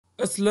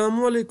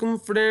अस्सलामुअलैकुम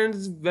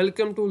friends,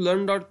 welcome to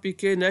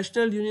लर्न.pk।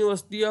 National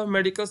university of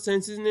medical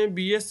sciences ने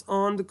BS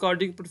on the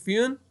cardiac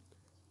perfusion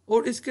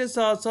और इसके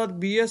साथ साथ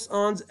बीएस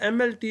ऑन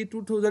एमएलटी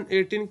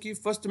 2018 की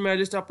फर्स्ट मेरिट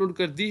लिस्ट अपलोड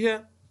कर दी है।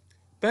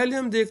 पहले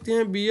हम देखते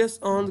हैं BS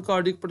on the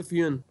cardiac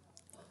perfusion.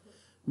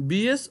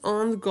 BS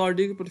on the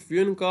cardiac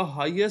perfusion का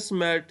हाईएस्ट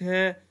मेरिट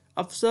है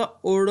अफसा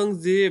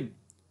औरंगजेब,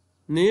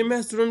 नेम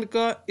है स्टूडेंट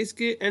का।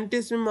 इसके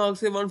एंटीस में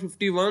मार्क्स है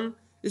 151,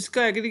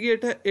 इसका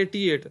एग्रीगेट है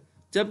 88।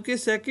 जबकि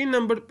सेकंड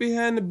नंबर पे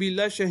है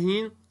नबीला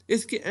शाहीन,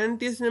 इसके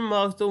एनटीएस में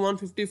मार्क्स तो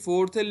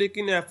 154 थे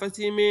लेकिन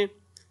एफएससी में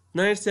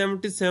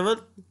 977,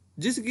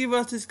 जिसकी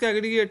वजह से इसका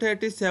एग्रीगेट है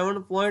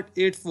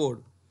 87.84।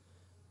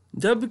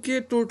 जबकि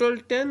टोटल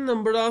 10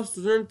 नंबर ऑफ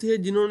स्टूडेंट थे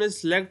जिन्होंने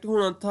सिलेक्ट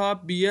होना था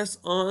बीएस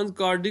ऑन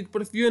कार्डिक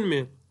परफ्यूजन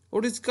में,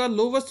 और इसका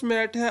लोवेस्ट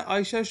मेरिट है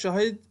आयशा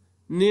शाहिद,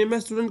 नेम है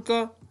स्टूडेंट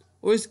का,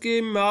 और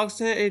इसके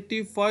मार्क्स हैं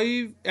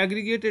 85,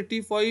 एग्रीगेट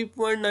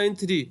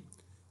 85.93।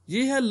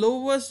 ये है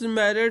lowest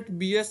merit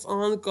BS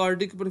on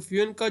cardiac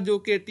perfusion का, जो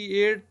कि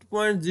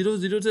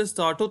 88.00 से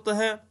स्टार्ट होता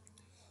है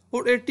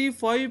और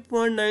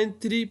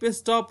 85.93 पे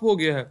स्टॉप हो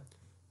गया है।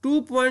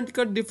 2 पॉइंट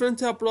का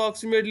डिफरेंस है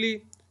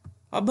अप्रोक्सीमेटली।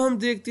 अब हम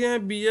देखते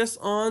हैं बीएस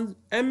ऑन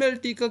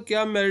एमएलटी का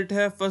क्या मेरिट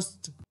है।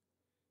 फर्स्ट,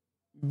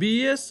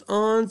 बीएस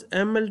ऑन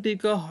एमएलटी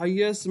का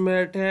हाईएस्ट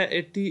मेरिट है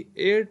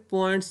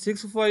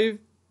 88.65,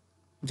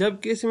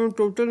 जबकि इसमें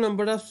टोटल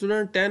नंबर ऑफ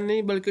स्टूडेंट 10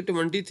 नहीं बल्कि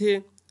 20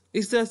 थे।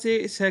 इस तरह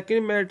से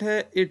सेकंड मेरिट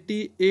है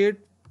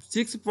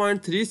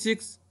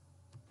 88.36,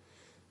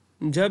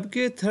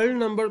 जबकि थर्ड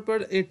नंबर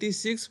पर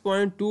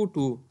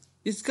 86.22।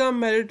 इसका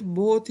मेरिट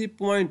बहुत ही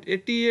पॉइंट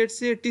 88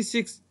 से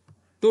 86,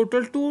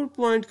 टोटल 2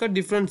 पॉइंट का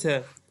डिफरेंस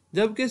है।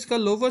 जबकि इसका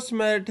लोवेस्ट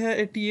मेरिट है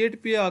 88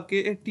 पे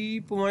आके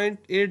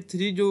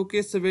 80.83, जो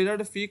कि सवेरा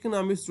रफीक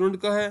नामी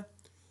स्टूडेंट का है।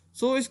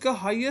 सो इसका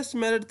हाईएस्ट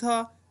मेरिट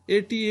था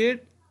 88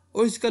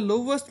 और इसका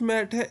लोवेस्ट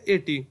मेरिट है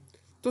 80।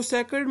 तो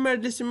सेकंड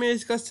मेरिट लिस्ट में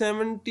इसका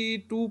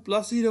 72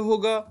 प्लस ही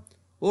होगा,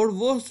 और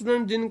वो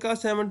स्टूडेंट जिनका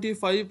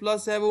 75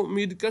 प्लस है वो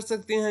उम्मीद कर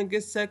सकते हैं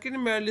कि सेकंड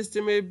मेरिट लिस्ट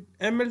में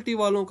एमएलटी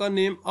वालों का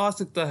नेम आ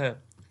सकता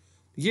है।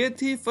 ये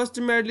थी first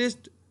merit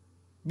list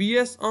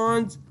BS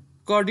on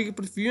cardiac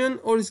perfusion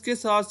और इसके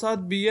साथ साथ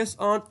बीएस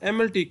ऑन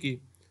एमएलटी की।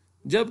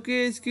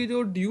 जबकि इसकी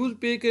जो ड्यूज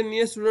पे करनी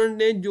है स्टूडेंट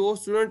ने, जो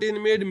स्टूडेंट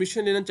इनमें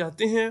एडमिशन लेना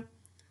चाहते हैं,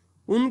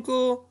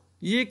 उनको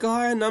ये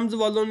कहा है नम्स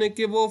वालों ने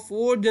कि वो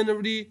 4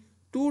 जनवरी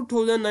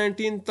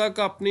 2019 तक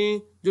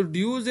अपनी जो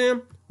ड्यूज हैं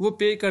वो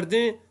पे कर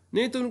दें,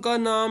 नहीं तो उनका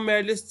नाम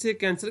मेरिट लिस्ट से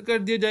कैंसिल कर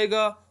दिया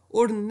जाएगा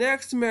और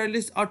next merit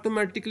list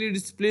automatically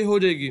display हो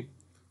जाएगी।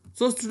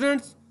 So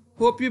students,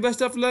 hope you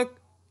best of luck.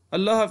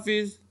 अल्लाह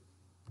हाफिज़।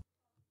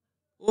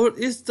 और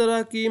इस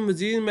तरह की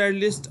मज़ीद मेरिट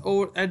लिस्ट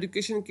और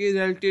एजुकेशन के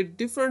रिलेटेड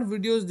डिफरेंट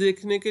वीडियोस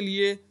देखने के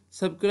लिए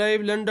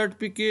सब्सक्राइब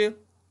लर्न.pk।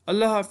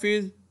 अल्लाह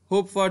हाफिज़,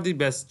 होप फॉर द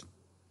बेस्ट।